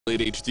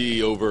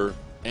HD over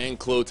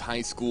Anclote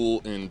High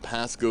School in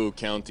Pasco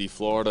County,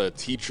 Florida. A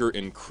teacher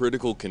in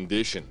critical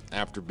condition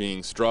after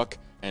being struck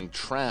and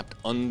trapped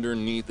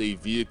underneath a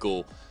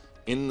vehicle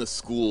in the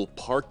school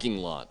parking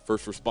lot.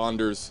 First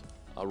responders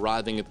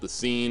arriving at the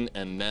scene,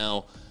 and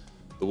now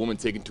the woman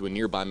taken to a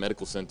nearby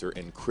medical center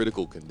in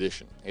critical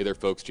condition. Hey there,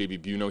 folks.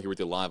 JB Buno here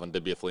with you live on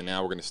WFLA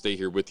Now. We're going to stay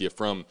here with you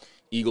from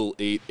Eagle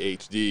 8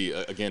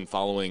 HD. Again,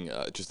 following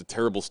just a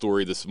terrible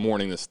story this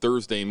morning, this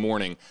Thursday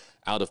morning,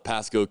 out of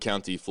Pasco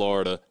County,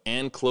 Florida.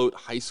 Anclote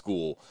High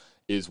School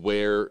is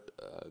where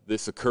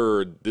this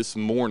occurred this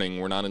morning.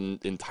 We're not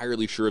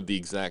entirely sure of the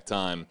exact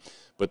time,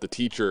 but the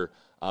teacher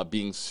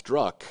being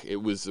struck.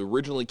 It was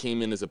originally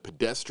came in as a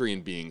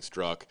pedestrian being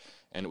struck,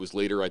 and it was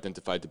later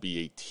identified to be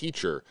a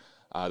teacher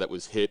that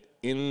was hit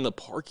in the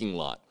parking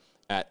lot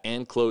at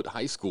Anclote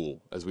High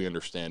School, as we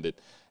understand it,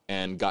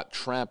 and got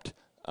trapped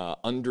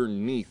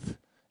underneath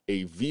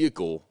a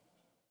vehicle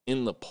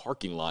in the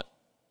parking lot.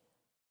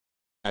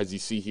 As you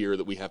see here,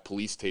 that we have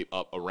police tape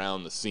up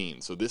around the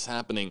scene. So this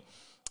happening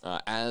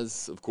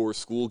as, of course,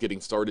 school getting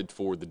started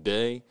for the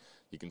day.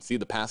 You can see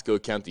the Pasco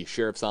County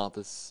Sheriff's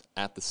Office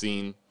at the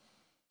scene,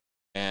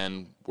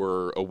 and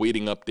we're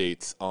awaiting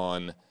updates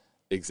on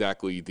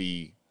exactly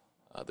the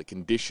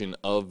condition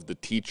of the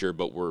teacher,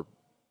 but we're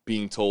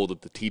being told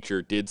that the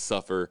teacher did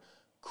suffer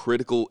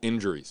critical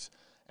injuries.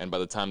 And by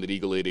the time that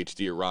Eagle 8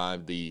 HD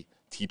arrived, the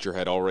teacher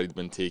had already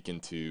been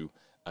taken to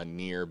a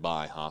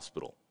nearby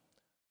hospital.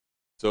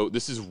 So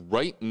this is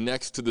right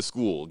next to the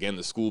school. Again,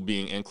 the school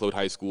being Anclote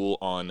High School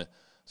on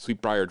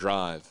Sweetbriar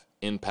Drive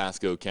in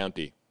Pasco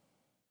County.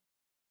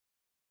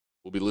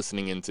 We'll be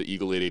listening into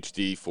Eagle 8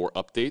 HD for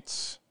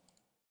updates.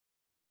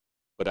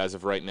 But as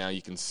of right now,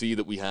 you can see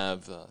that we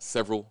have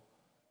several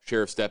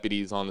sheriff's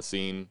deputies on the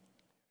scene.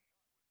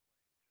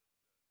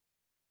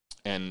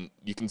 And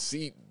you can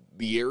see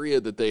the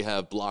area that they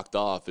have blocked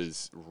off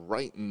is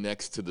right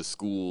next to the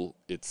school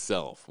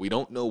itself. We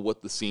don't know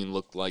what the scene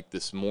looked like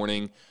this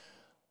morning.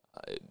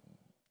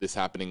 This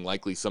happening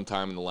likely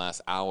sometime in the last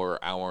hour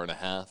and a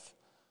half.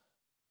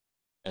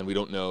 And we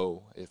don't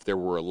know if there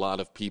were a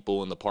lot of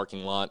people in the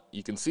parking lot.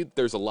 You can see that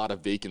there's a lot of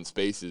vacant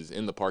spaces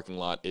in the parking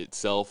lot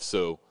itself,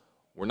 so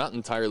we're not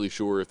entirely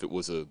sure if it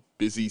was a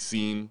busy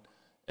scene,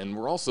 and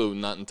we're also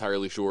not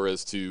entirely sure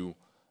as to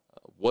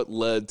what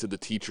led to the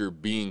teacher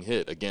being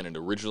hit. Again, it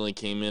originally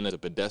came in as a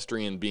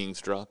pedestrian being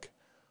struck.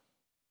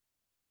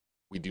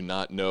 We do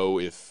not know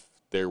if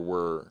there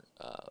were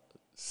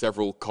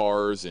several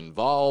cars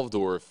involved,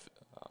 or if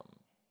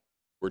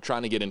we're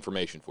trying to get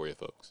information for you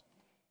folks.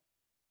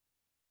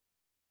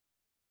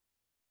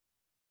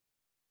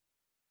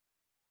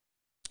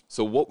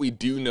 So what we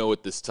do know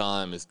at this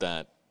time is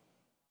that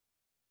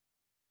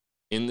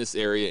in this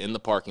area, in the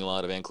parking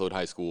lot of Anclote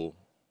High School,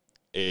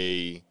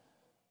 a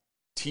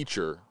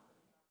teacher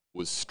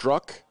was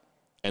struck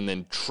and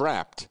then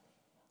trapped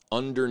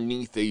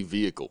underneath a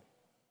vehicle,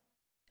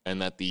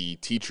 and that the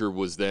teacher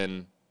was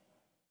then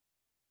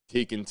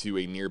taken to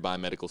a nearby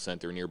medical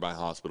center, nearby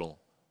hospital,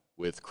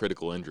 with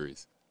critical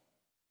injuries.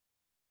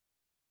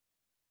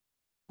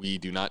 We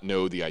do not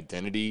know the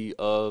identity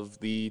of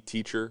the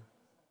teacher,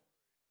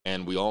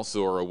 and we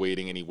also are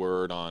awaiting any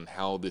word on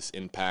how this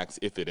impacts,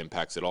 if it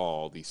impacts at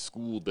all, the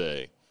school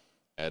day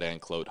at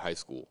Anclote High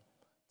School.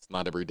 It's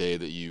not every day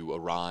that you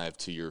arrive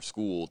to your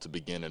school to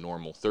begin a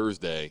normal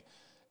Thursday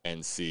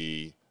and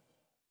see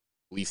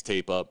police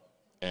tape up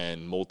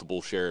and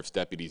multiple sheriff's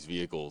deputies'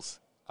 vehicles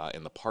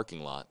in the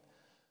parking lot.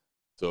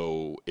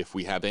 So if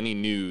we have any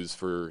news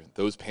for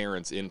those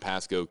parents in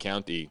Pasco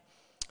County,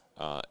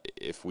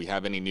 if we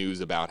have any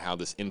news about how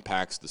this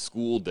impacts the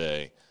school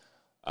day,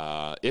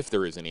 if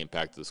there is any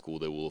impact to the school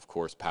day, we'll, of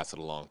course, pass it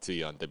along to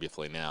you on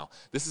WFLA Now.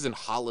 This is in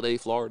Holiday,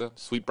 Florida,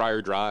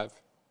 Sweetbriar Drive.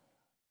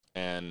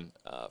 And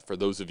for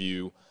those of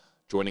you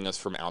joining us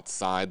from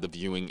outside the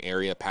viewing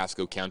area,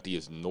 Pasco County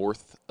is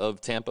north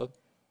of Tampa.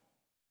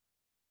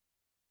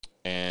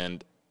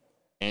 And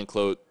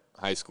Anclote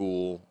High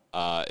School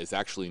is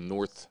actually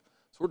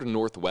sort of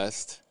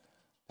northwest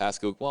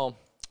Pasco. Well,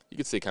 you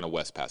could say kind of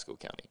west Pasco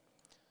County.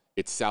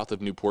 It's south of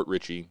Newport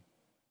Richey,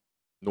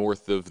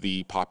 north of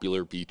the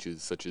popular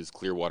beaches such as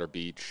Clearwater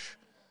Beach,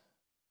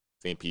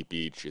 St. Pete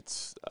Beach.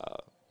 It's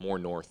more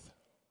north,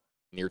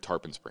 near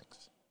Tarpon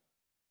Springs.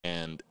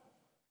 And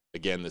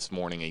again, this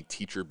morning, a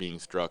teacher being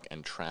struck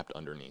and trapped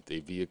underneath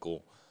a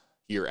vehicle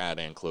here at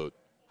Anclote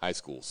High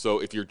School. So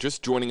if you're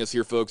just joining us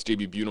here, folks,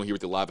 JB Buno here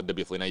with you live at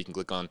WFLA Now. You can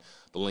click on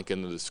the link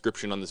in the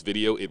description on this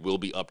video. It will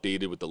be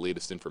updated with the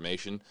latest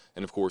information.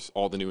 And, of course,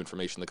 all the new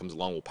information that comes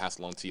along will pass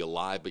along to you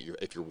live. But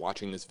if you're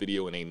watching this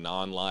video in a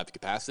non-live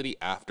capacity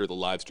after the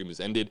live stream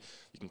is ended,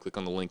 you can click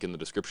on the link in the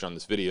description on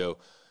this video,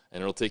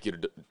 and it'll take you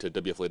to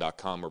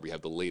WFLA.com, where we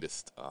have the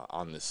latest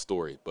on this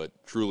story. But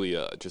truly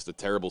just a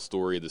terrible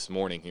story this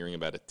morning, hearing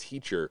about a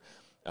teacher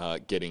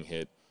getting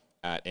hit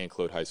at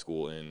Anclote High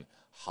School in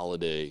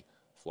Holiday,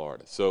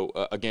 Florida. So,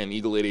 again,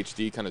 Eagle 8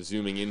 HD kind of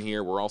zooming in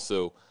here. We're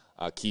also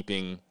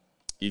keeping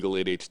Eagle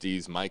 8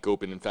 HD's mic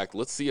open. In fact,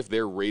 let's see if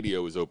their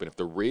radio is open. If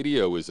the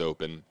radio is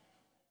open,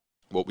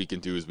 what we can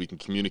do is we can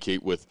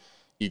communicate with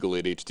Eagle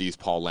 8 HD's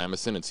Paul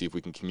Lamison and see if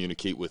we can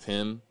communicate with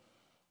him,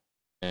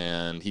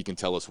 and he can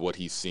tell us what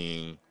he's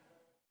seeing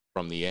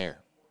from the air.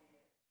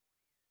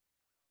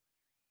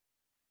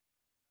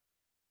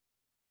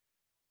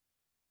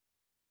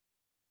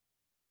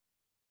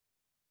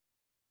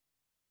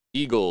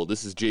 Eagle,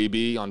 this is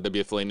JB on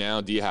WFLA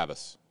Now. Do you have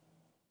us?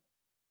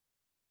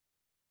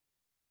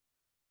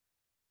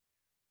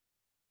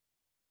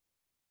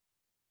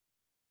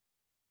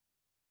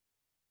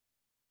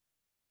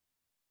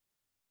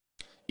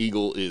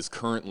 Eagle is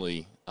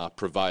currently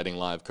providing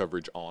live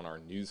coverage on our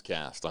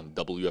newscast on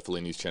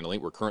WFLA News Channel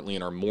 8. We're currently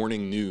in our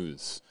morning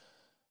news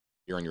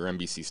here on your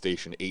NBC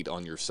station, 8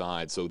 on your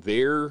side. So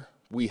there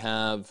we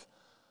have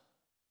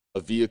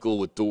a vehicle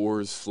with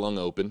doors flung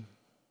open.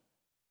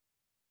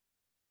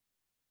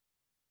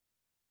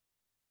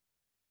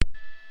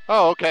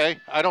 Oh, okay.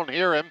 I don't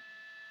hear him.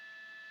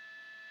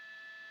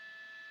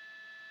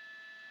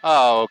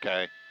 Oh,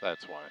 okay.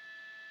 That's why.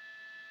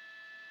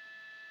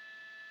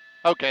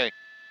 Okay.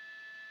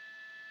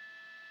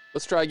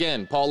 Let's try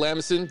again. Paul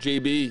Lamison,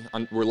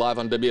 JB, we're live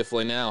on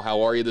WFLA Now.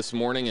 How are you this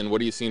morning, and what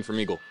are you seeing from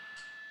Eagle?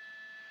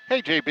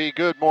 Hey, JB,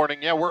 good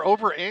morning. Yeah, we're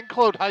over at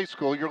Anclote High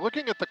School. You're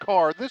looking at the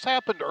car. This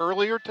happened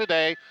earlier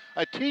today.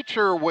 A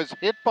teacher was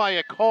hit by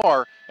a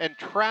car and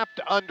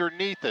trapped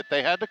underneath it.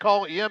 They had to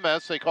call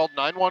EMS. They called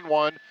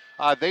 911.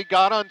 They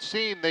got on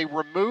scene. They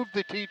removed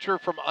the teacher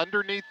from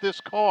underneath this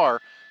car.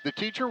 The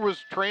teacher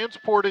was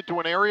transported to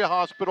an area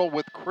hospital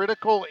with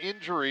critical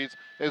injuries,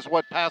 is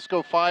what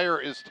Pasco Fire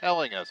is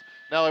telling us.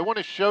 Now, I want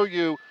to show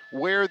you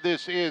where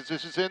this is.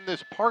 This is in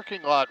this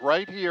parking lot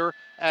right here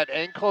at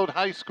Anclote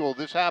High School.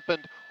 This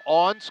happened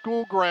on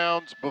school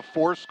grounds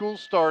before school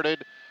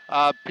started.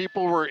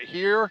 People were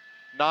here,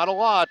 not a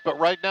lot, but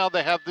right now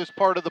they have this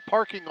part of the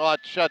parking lot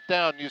shut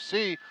down. You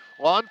see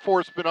law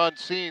enforcement on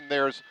scene.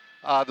 There's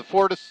the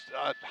Florida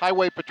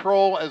Highway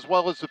Patrol, as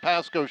well as the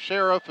Pasco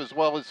Sheriff, as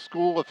well as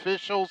school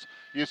officials.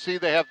 You see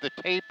they have the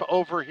tape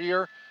over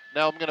here.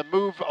 Now I'm going to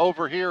move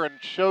over here and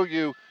show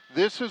you.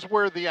 This is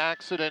where the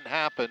accident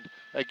happened.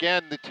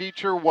 Again, the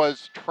teacher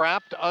was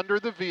trapped under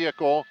the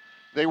vehicle.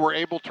 They were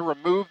able to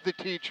remove the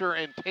teacher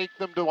and take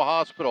them to a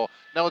hospital.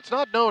 Now, it's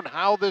not known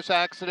how this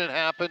accident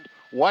happened,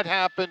 what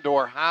happened,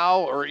 or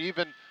how, or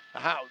even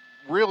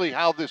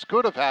how this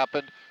could have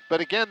happened.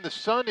 But again, the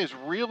sun is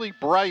really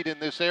bright in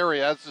this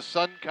area as the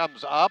sun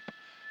comes up,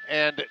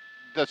 and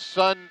the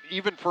sun,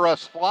 even for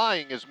us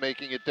flying, is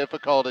making it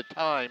difficult at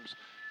times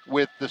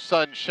with the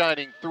sun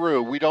shining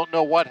through. We don't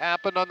know what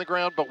happened on the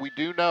ground, but we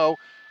do know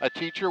a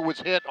teacher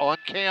was hit on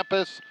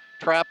campus,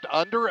 trapped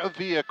under a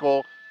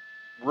vehicle,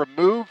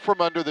 removed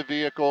from under the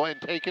vehicle and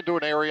taken to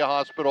an area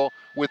hospital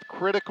with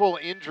critical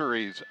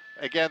injuries.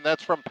 Again,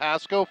 that's from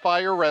Pasco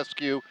Fire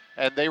Rescue,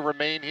 and they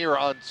remain here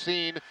on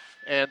scene,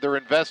 and they're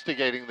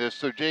investigating this.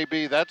 So,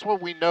 JB, that's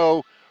what we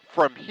know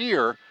from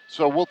here.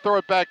 So we'll throw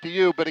it back to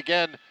you. But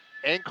again,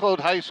 Anclote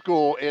High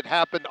School, it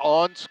happened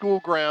on school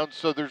grounds,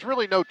 so there's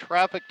really no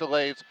traffic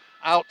delays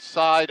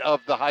outside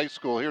of the high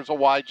school. Here's a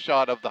wide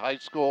shot of the high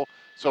school.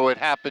 So it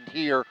happened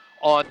here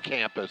on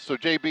campus. So,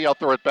 JB, I'll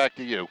throw it back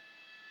to you.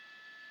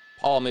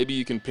 Paul, maybe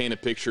you can paint a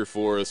picture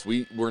for us.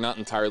 We're not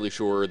entirely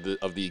sure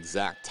of the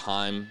exact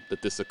time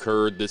that this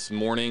occurred this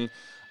morning.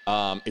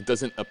 It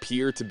doesn't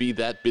appear to be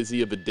that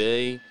busy of a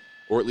day,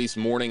 or at least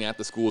morning at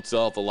the school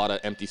itself. A lot of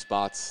empty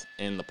spots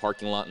in the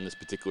parking lot in this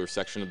particular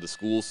section of the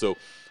school. So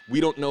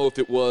we don't know if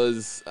it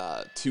was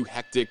too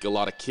hectic, a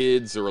lot of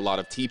kids or a lot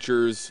of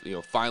teachers,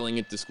 filing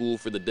into school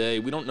for the day.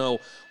 We don't know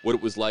what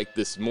it was like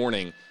this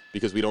morning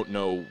because we don't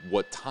know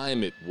what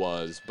time it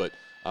was, but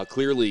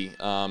clearly,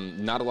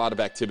 not a lot of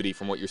activity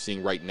from what you're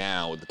seeing right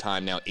now. At the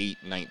time now,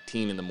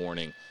 8:19 in the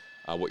morning,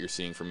 what you're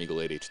seeing from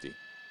Eagle 8 HD.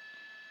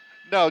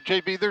 No,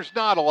 JB, there's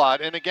not a lot.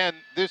 And again,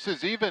 this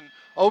is even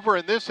over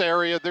in this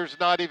area, there's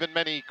not even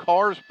many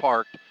cars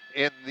parked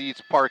in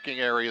these parking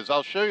areas.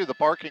 I'll show you the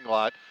parking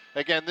lot.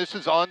 Again, this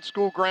is on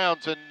school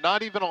grounds, and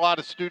not even a lot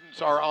of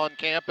students are on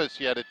campus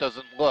yet, it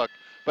doesn't look.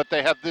 But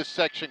they have this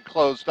section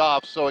closed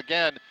off. So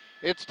again,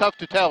 it's tough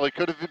to tell. It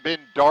could have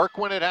been dark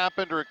when it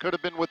happened, or it could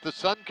have been with the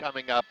sun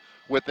coming up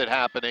with it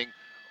happening.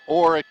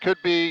 Or it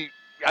could be,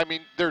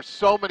 there's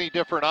so many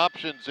different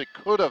options it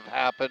could have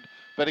happened.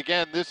 But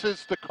again, this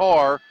is the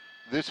car.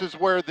 This is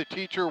where the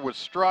teacher was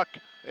struck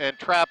and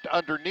trapped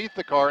underneath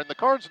the car. And the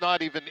car's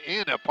not even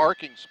in a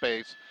parking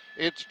space.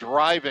 It's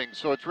driving.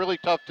 So it's really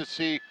tough to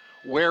see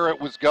where it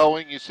was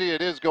going. You see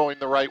it is going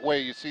the right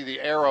way. You see the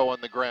arrow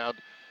on the ground.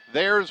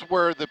 There's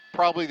where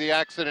probably the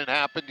accident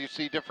happened. You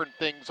see different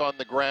things on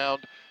the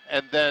ground,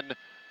 and then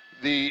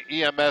the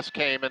EMS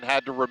came and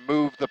had to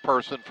remove the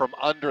person from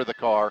under the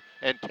car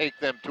and take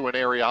them to an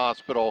area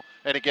hospital.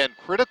 And again,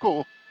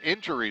 critical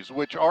injuries,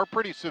 which are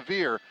pretty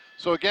severe.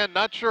 So again,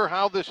 not sure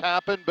how this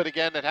happened, but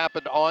again, it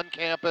happened on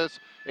campus.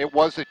 It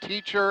was a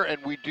teacher,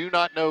 and we do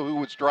not know who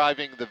was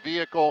driving the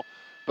vehicle,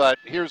 but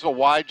here's a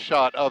wide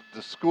shot of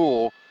the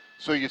school.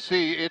 So you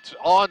see it's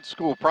on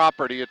school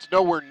property. It's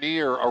nowhere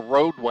near a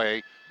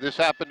roadway. This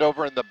happened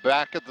over in the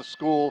back of the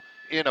school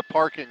in a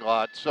parking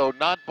lot. So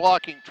not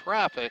blocking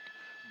traffic,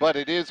 but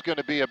it is going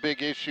to be a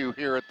big issue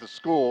here at the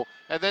school.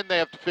 And then they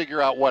have to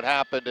figure out what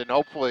happened, and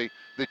hopefully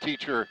the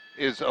teacher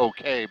is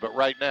okay. But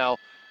right now,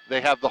 they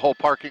have the whole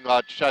parking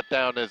lot shut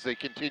down as they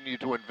continue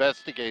to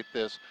investigate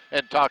this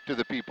and talk to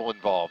the people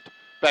involved.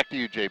 Back to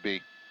you,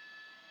 JB.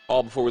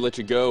 Paul, before we let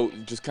you go,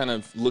 just kind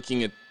of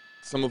looking at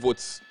some of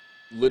what's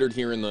littered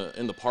here in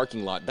the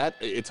parking lot. That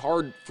it's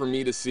hard for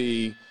me to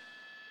see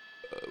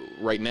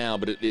right now,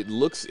 but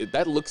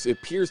it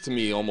appears to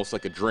me almost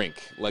like a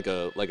drink, like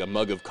a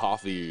mug of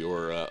coffee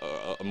or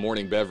a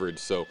morning beverage.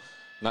 So,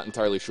 not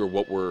entirely sure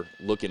what we're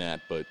looking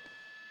at, but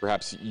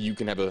perhaps you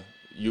have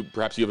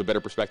a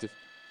better perspective.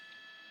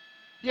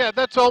 Yeah,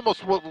 that's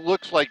almost what it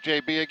looks like,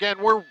 JB. Again,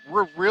 we're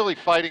really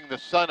fighting the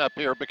sun up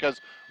here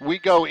because we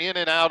go in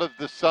and out of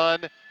the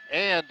sun,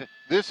 and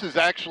this is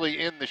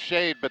actually in the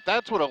shade, but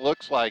that's what it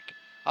looks like.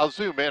 I'll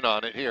zoom in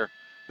on it here.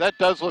 That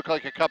does look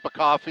like a cup of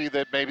coffee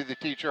that maybe the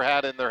teacher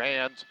had in their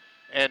hands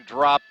and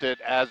dropped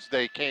it as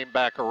they came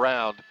back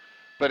around.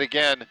 But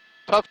again,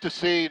 tough to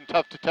see and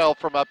tough to tell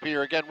from up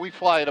here. Again, we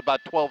fly at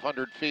about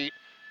 1,200 feet.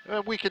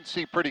 We can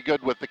see pretty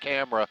good with the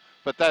camera,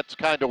 but that's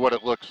kind of what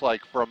it looks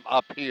like from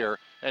up here.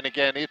 And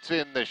again, it's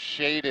in the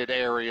shaded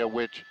area,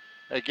 which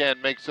again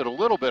makes it a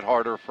little bit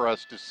harder for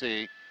us to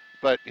see.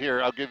 But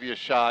here, I'll give you a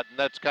shot, and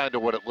that's kind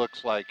of what it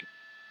looks like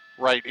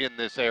right in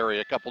this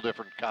area, a couple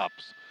different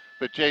cups.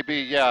 But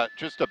JB, yeah,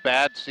 just a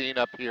bad scene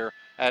up here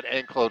at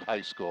Enclode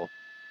High School.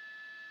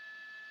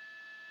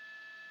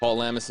 Paul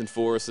Lamison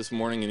for us this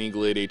morning in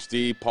Eagle 8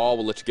 HD. Paul,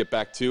 we'll let you get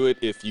back to it.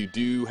 If you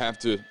do have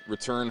to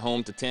return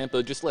home to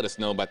Tampa, just let us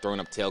know by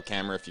throwing up tail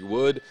camera if you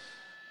would.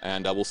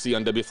 And we'll see you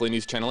on WFLA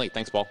News Channel 8.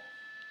 Thanks, Paul.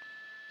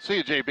 See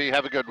you, JB.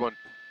 Have a good one.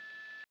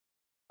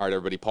 All right,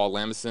 everybody. Paul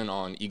Lamison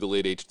on Eagle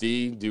 8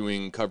 HD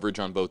doing coverage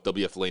on both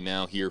WFLA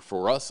Now here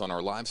for us on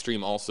our live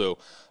stream. Also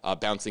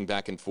bouncing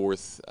back and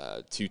forth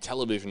to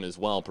television as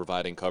well,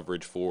 providing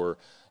coverage for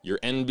your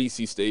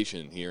NBC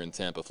station here in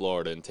Tampa,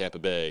 Florida, in Tampa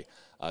Bay.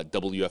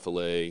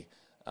 WFLA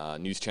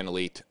News Channel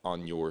 8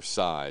 on your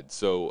side.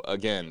 So,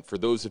 again, for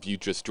those of you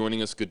just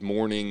joining us, good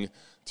morning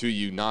to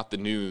you. Not the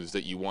news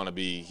that you want to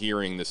be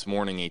hearing this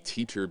morning. A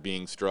teacher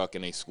being struck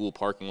in a school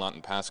parking lot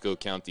in Pasco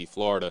County,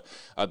 Florida.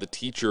 The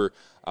teacher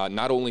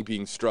not only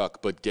being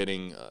struck, but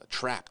getting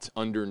trapped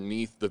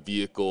underneath the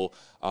vehicle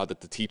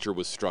that the teacher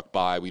was struck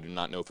by. We do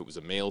not know if it was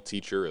a male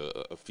teacher,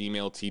 a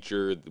female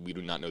teacher. We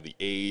do not know the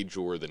age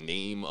or the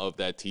name of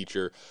that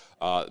teacher.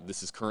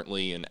 This is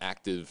currently an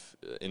active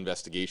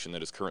investigation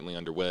that is currently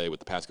underway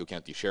with the Pasco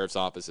County Sheriff's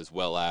Office, as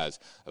well as,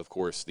 of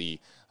course, the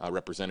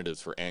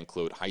representatives for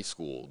Enclode High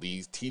School.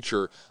 The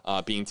teacher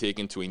being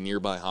taken to a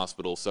nearby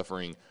hospital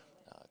suffering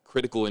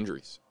critical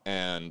injuries.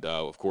 And,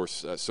 of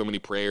course, so many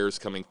prayers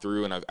coming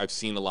through. And I've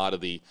seen a lot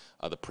of the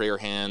prayer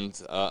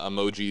hand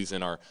emojis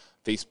in our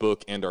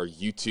Facebook and our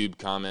YouTube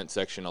comment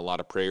section. A lot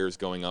of prayers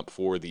going up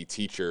for the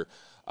teacher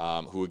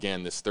who,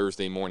 again, this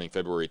Thursday morning,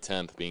 February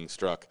 10th, being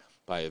struck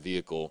by a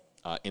vehicle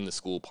in the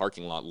school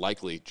parking lot,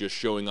 likely just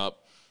showing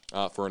up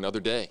for another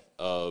day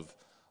of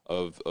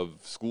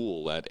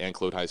school at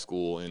Enclode High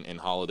School in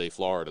Holiday,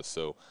 Florida.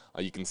 So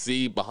you can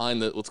see behind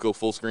let's go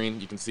full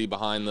screen. You can see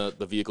behind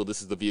the vehicle.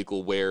 This is the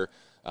vehicle where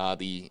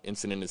the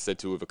incident is said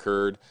to have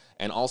occurred.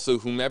 And also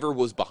whomever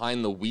was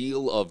behind the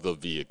wheel of the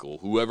vehicle,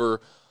 whoever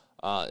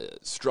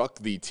struck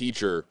the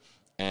teacher,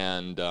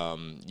 and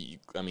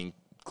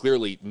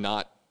clearly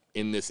not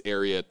in this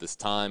area at this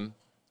time.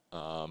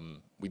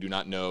 We do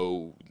not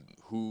know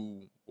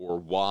who or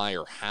why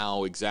or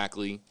how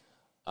exactly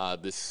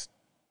this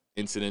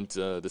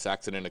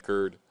accident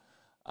occurred.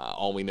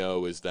 All we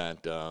know is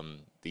that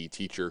the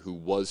teacher who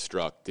was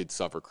struck did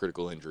suffer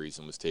critical injuries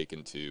and was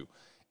taken to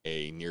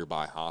a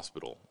nearby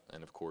hospital.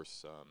 And of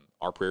course,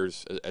 our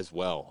prayers as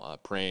well,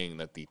 praying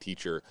that the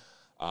teacher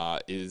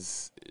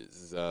is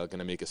going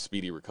to make a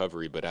speedy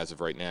recovery. But as of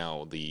right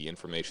now, the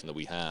information that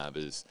we have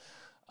is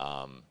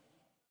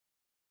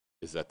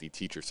that the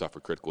teacher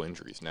suffered critical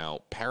injuries.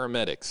 Now,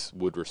 paramedics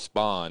would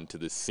respond to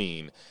this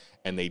scene,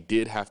 and they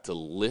did have to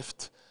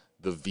lift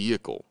the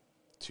vehicle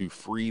to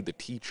free the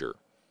teacher.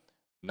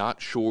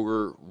 Not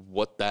sure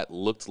what that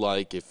looked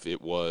like, if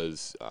it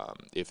was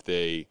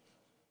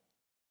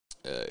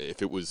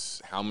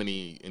how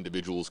many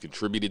individuals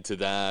contributed to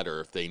that,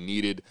 or if they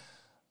needed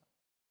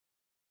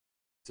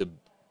to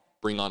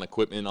bring on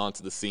equipment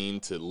onto the scene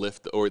to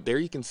lift. Or there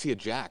you can see a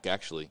jack,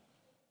 actually.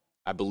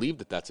 I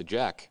believe that's a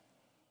jack.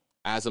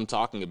 As I'm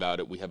talking about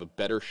it, we have a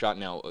better shot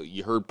now.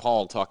 You heard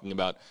Paul talking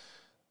about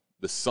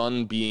the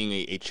sun being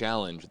a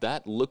challenge.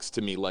 That looks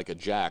to me like a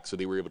jack, so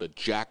they were able to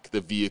jack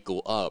the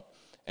vehicle up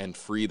and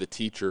free the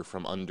teacher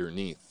from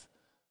underneath.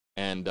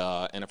 And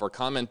if our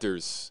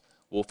commenters,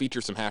 we'll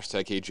feature some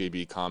hashtag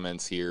KJB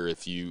comments here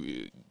if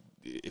you'd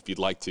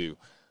like to,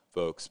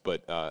 folks.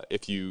 But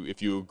if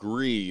you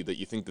agree that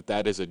you think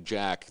that is a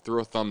jack,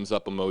 throw a thumbs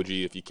up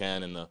emoji if you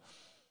can in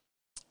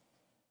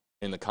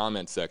the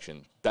comment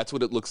section. That's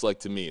what it looks like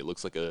to me. It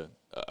looks like a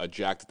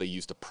jack that they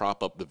used to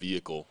prop up the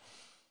vehicle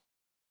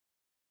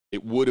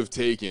it would have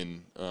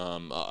taken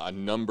a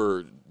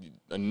number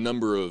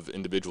of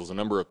individuals, a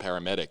number of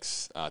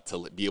paramedics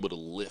to be able to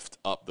lift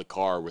up the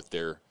car with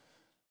their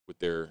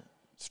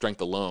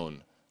strength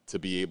alone to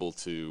be able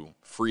to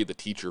free the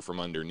teacher from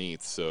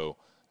underneath. So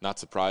not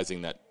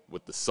surprising that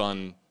with the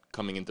sun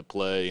coming into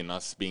play and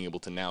us being able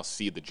to now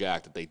see the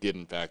jack, that they did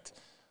in fact,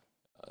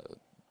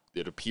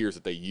 it appears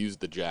that they used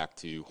the jack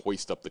to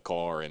hoist up the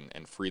car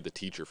and free the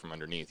teacher from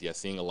underneath. Yeah,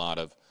 seeing a lot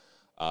of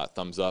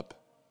thumbs up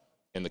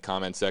in the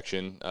comment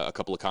section. A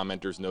couple of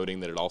commenters noting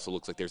that it also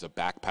looks like there's a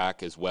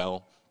backpack as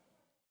well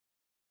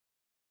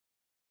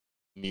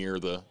near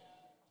the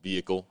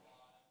vehicle.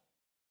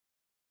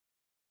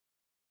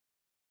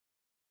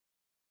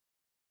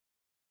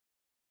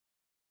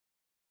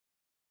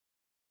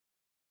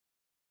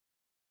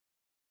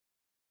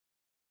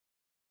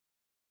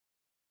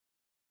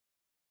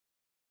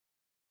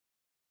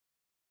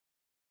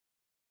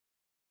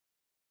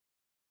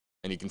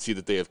 And you can see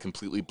that they have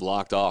completely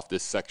blocked off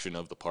this section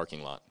of the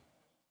parking lot.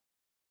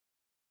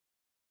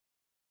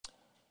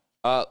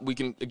 We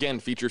can, again,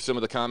 feature some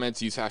of the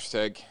comments. Use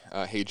hashtag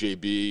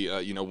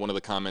HeyJB. One of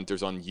the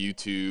commenters on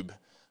YouTube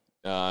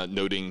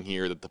noting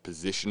here that the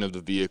position of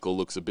the vehicle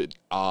looks a bit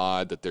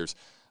odd, that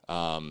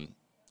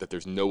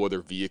there's no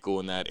other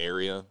vehicle in that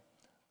area.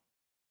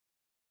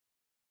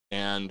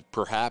 And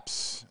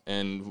perhaps,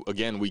 and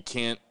again, we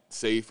can't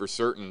say for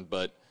certain,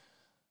 but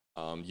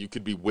you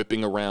could be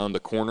whipping around a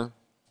corner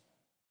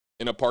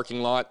in a parking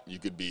lot. You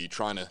could be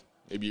trying to,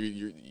 maybe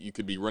you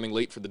could be running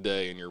late for the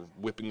day and you're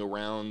whipping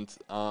around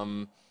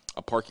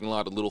a parking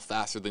lot a little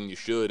faster than you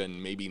should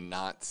and maybe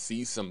not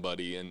see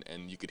somebody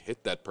and you could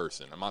hit that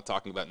person. I'm not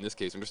talking about in this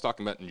case. I'm just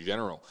talking about in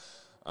general.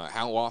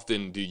 How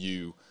often do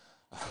you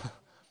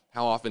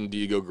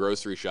go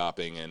grocery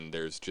shopping and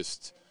there's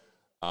just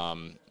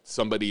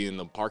somebody in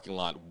the parking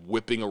lot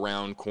whipping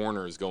around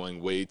corners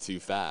going way too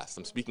fast?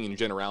 I'm speaking in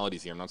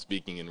generalities here. I'm not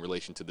speaking in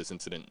relation to this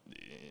incident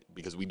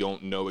because we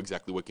don't know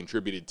exactly what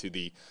contributed to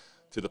the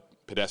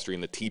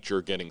pedestrian, the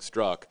teacher getting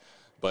struck.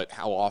 But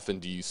how often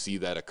do you see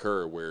that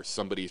occur where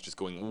somebody is just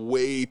going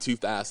way too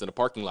fast in a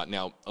parking lot?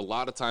 Now, a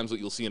lot of times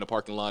what you'll see in a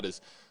parking lot is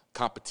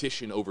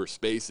competition over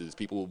spaces.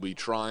 People will be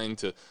trying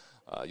to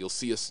you'll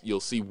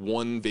see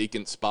one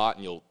vacant spot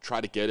and you'll try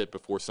to get it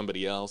before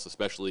somebody else,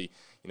 especially,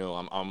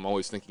 I'm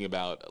always thinking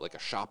about like a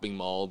shopping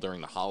mall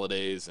during the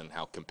holidays and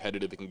how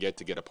competitive it can get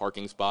to get a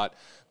parking spot.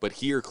 But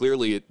here,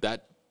 clearly,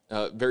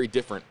 very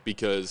different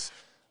because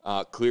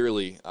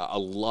clearly a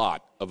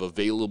lot of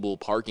available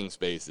parking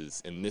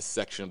spaces in this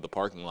section of the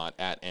parking lot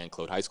at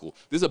Anclote High School.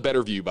 This is a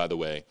better view, by the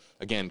way.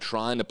 Again,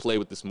 trying to play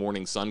with this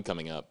morning sun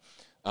coming up.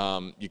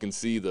 You can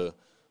see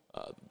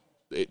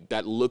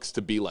that looks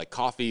to be like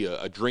coffee,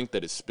 a drink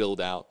that is spilled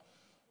out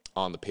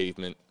on the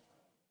pavement.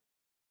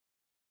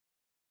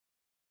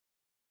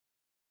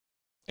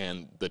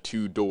 And the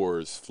two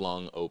doors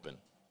flung open.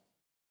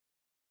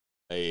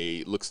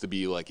 Looks to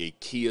be like a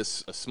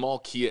small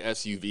Kia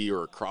SUV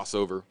or a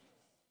crossover.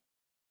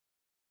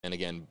 And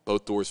again,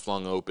 both doors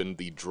flung open.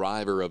 The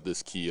driver of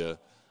this Kia,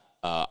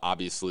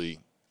 obviously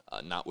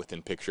not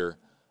within picture.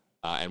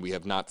 And we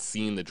have not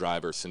seen the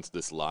driver since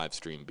this live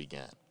stream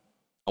began.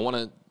 I want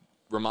to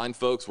remind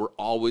folks we're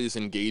always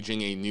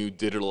engaging a new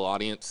digital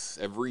audience.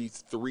 Every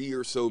 3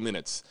 or so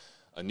minutes,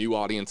 a new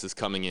audience is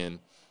coming in.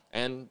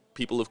 And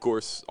people, of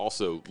course,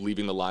 also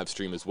leaving the live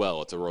stream as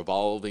well. It's a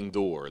revolving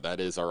door. That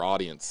is our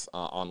audience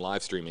on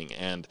live streaming.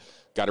 And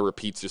got to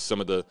repeat just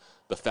some of the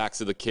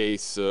facts of the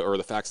case or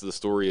the facts of the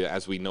story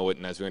as we know it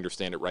and as we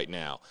understand it right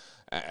now.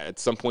 At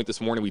some point this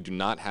morning, we do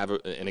not have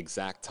an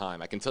exact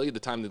time. I can tell you the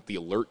time that the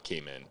alert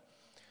came in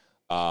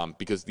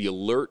because the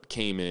alert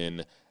came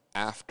in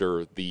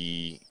after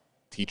the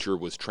teacher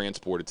was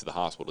transported to the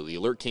hospital. The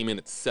alert came in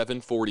at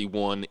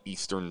 7:41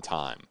 Eastern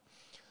time.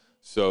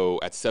 So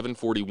at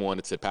 7:41,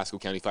 it said Pasco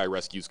County Fire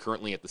Rescue is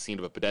currently at the scene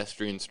of a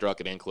pedestrian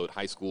struck at Anclote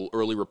High School.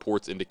 Early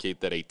reports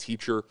indicate that a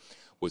teacher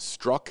was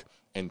struck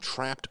and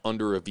trapped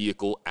under a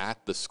vehicle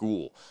at the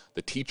school.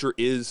 The teacher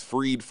is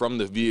freed from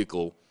under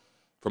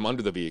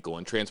the vehicle,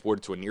 and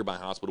transported to a nearby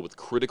hospital with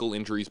critical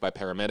injuries by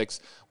paramedics.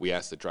 We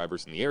ask that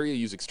drivers in the area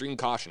use extreme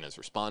caution as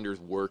responders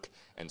work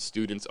and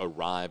students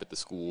arrive at the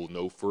school.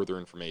 No further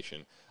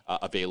information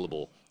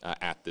available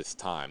at this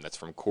time. That's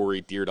from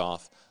Corey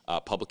Deardoff,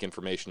 Public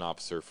Information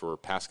Officer for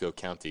Pasco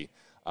County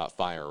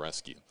Fire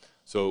Rescue.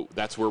 So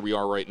that's where we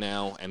are right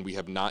now, and we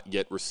have not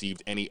yet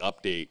received any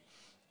update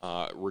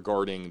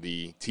regarding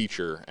the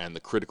teacher and the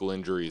critical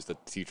injuries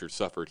that the teacher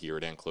suffered here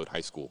at Anclote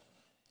High School.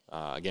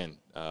 Again,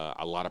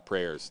 a lot of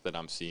prayers that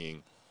I'm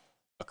seeing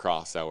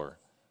across our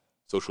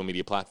social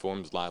media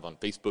platforms, live on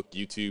Facebook,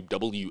 YouTube,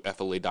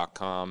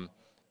 WFLA.com,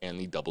 and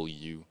the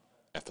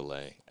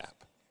WFLA app.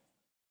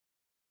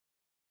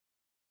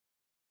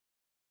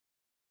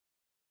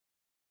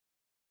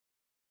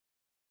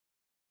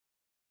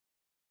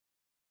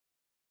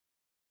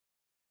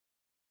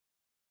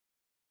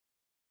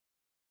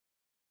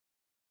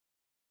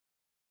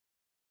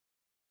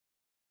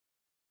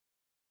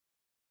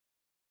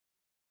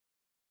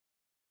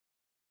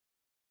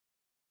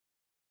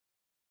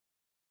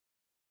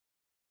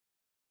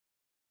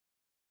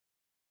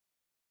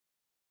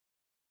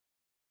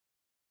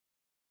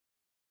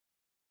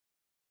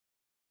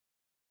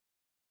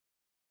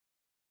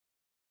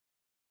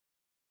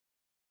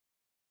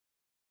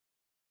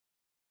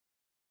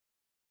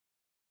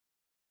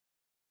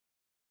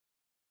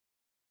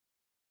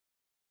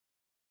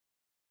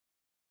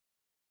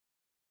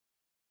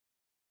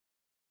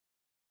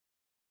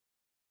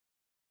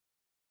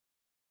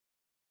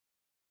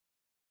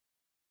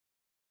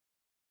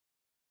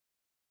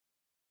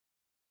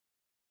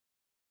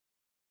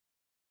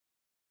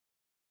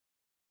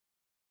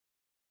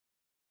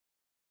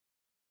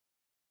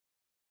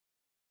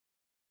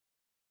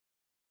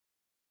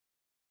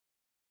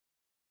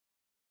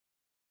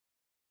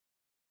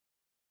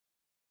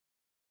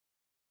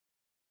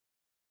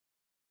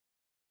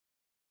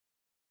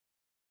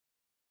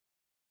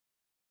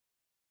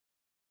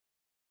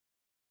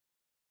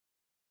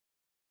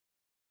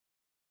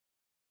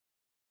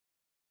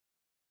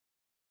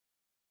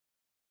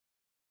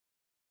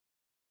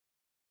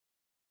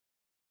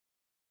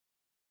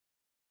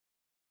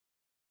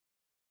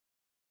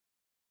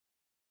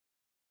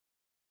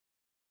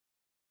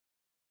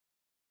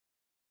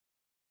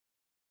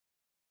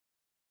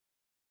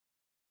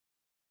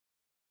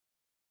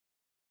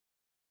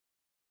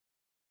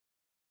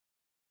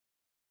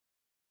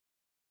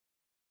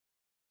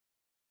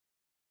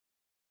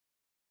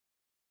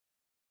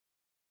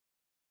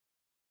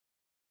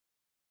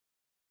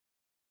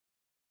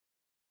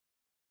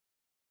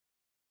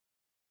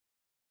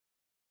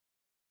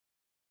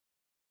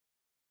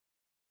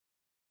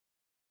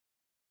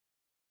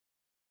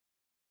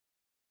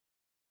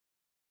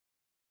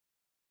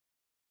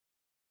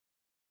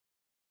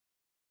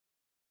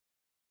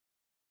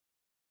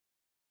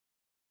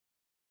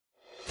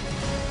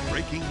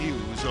 breaking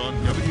news on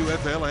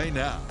WFLA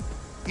Now.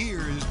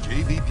 Here's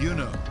JB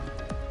Buno.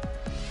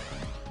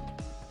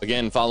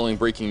 Again, following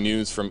breaking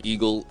news from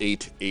Eagle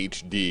 8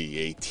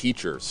 HD, a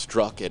teacher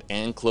struck at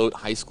Anclote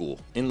High School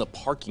in the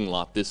parking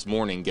lot this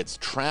morning gets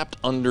trapped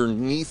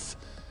underneath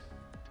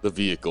the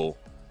vehicle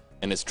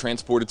and is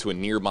transported to a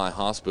nearby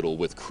hospital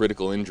with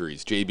critical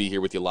injuries. JB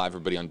here with you live,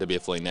 everybody, on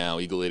WFLA Now.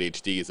 Eagle 8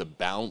 HD is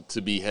about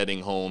to be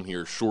heading home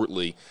here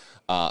shortly.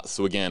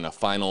 So again, a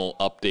final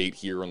update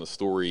here on the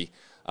story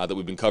that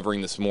we've been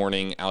covering this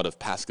morning out of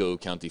Pasco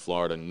County,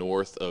 Florida,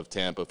 north of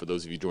Tampa. For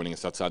those of you joining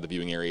us outside the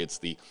viewing area, it's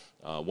the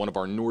one of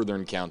our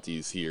northern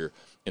counties here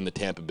in the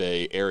Tampa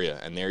Bay area.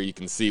 And there you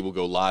can see, we'll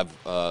go live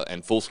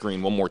and full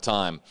screen one more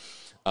time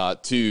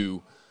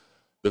to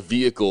the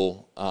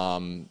vehicle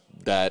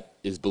that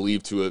is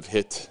believed to have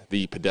hit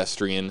the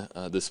pedestrian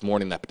this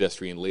morning. That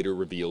pedestrian later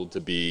revealed to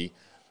be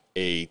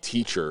a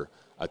teacher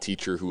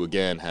who,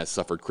 again, has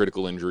suffered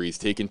critical injuries,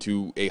 taken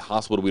to a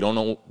hospital.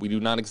 We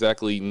do not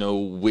exactly know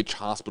which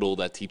hospital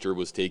that teacher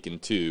was taken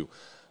to.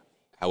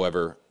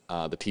 However,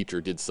 the teacher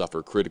did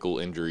suffer critical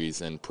injuries,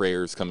 and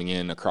prayers coming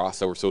in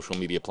across our social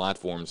media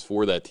platforms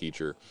for that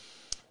teacher.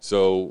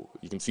 So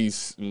you can see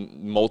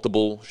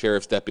multiple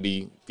sheriff's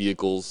deputy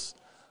vehicles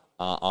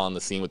on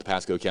the scene with the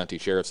Pasco County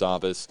Sheriff's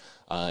Office.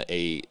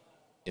 A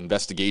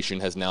investigation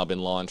has now been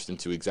launched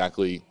into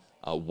exactly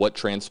what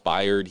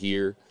transpired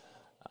here.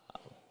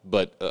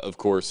 But, of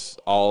course,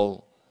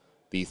 all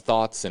the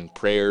thoughts and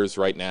prayers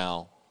right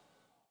now,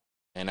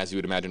 and as you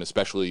would imagine,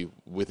 especially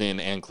within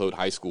Anclote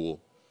High School,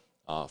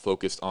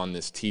 focused on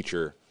this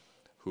teacher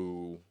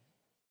who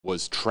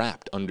was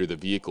trapped under the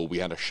vehicle. We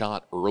had a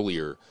shot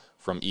earlier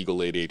from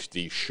Eagle 8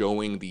 HD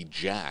showing the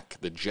jack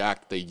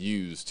they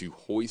used to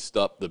hoist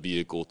up the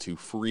vehicle to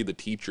free the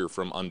teacher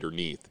from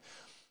underneath.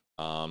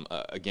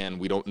 Again,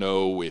 we don't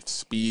know if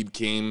speed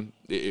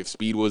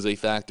was a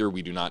factor.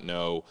 We do not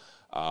know.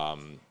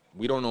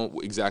 We don't know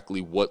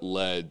exactly what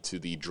led to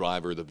the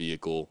driver of the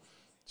vehicle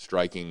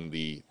striking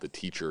the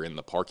teacher in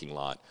the parking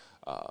lot.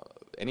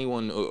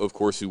 Anyone, of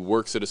course, who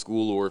works at a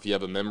school, or if you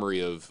have a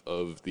memory of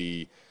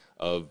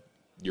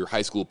your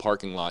high school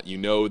parking lot, you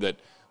know that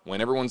when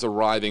everyone's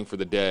arriving for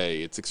the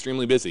day, it's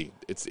extremely busy.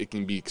 It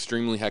can be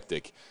extremely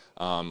hectic.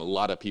 A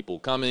lot of people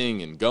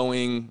coming and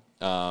going,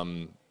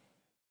 and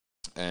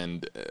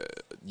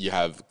you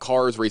have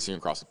cars racing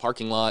across the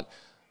parking lot.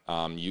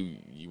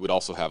 You would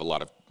also have a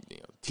lot of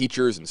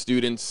teachers and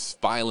students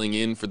filing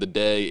in for the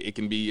day. It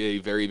can be a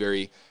very,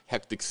 very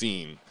hectic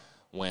scene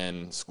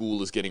when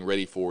school is getting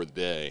ready for the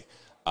day.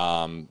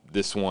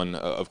 This one,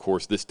 of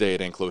course, this day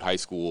at Anclote High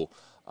School,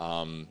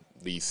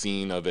 the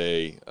scene of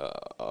a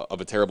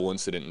terrible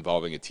incident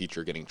involving a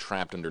teacher getting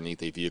trapped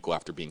underneath a vehicle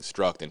after being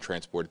struck and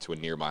transported to a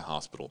nearby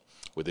hospital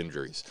with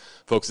injuries.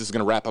 Folks, this is going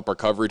to wrap up our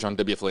coverage on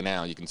WFLA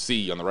Now. You can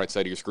see on the right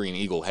side of your screen,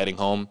 Eagle heading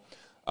home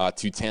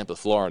to Tampa,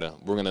 Florida.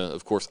 We're going to,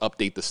 of course,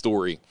 update the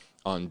story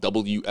on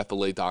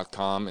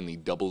WFLA.com and the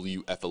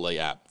WFLA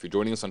app. If you're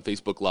joining us on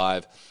Facebook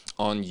Live,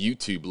 on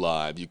YouTube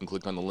Live, you can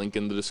click on the link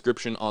in the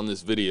description on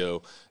this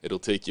video. It'll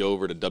take you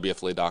over to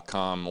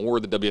WFLA.com or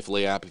the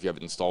WFLA app if you have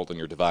it installed on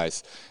your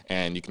device,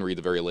 and you can read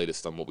the very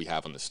latest on what we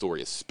have on the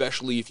story,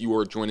 especially if you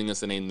are joining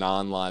us in a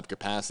non-live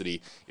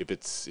capacity.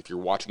 If you're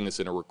watching this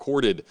in a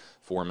recorded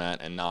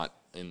format and not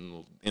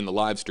in the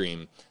live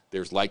stream,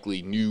 there's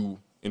likely new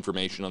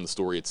information on the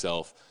story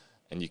itself,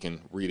 and you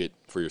can read it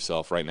for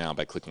yourself right now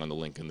by clicking on the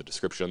link in the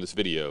description on this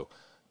video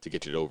to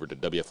get you over to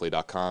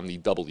WFLA.com, the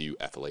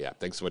WFLA app.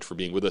 Thanks so much for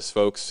being with us,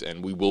 folks,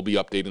 and we will be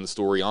updating the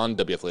story on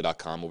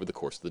WFLA.com over the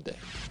course of the day.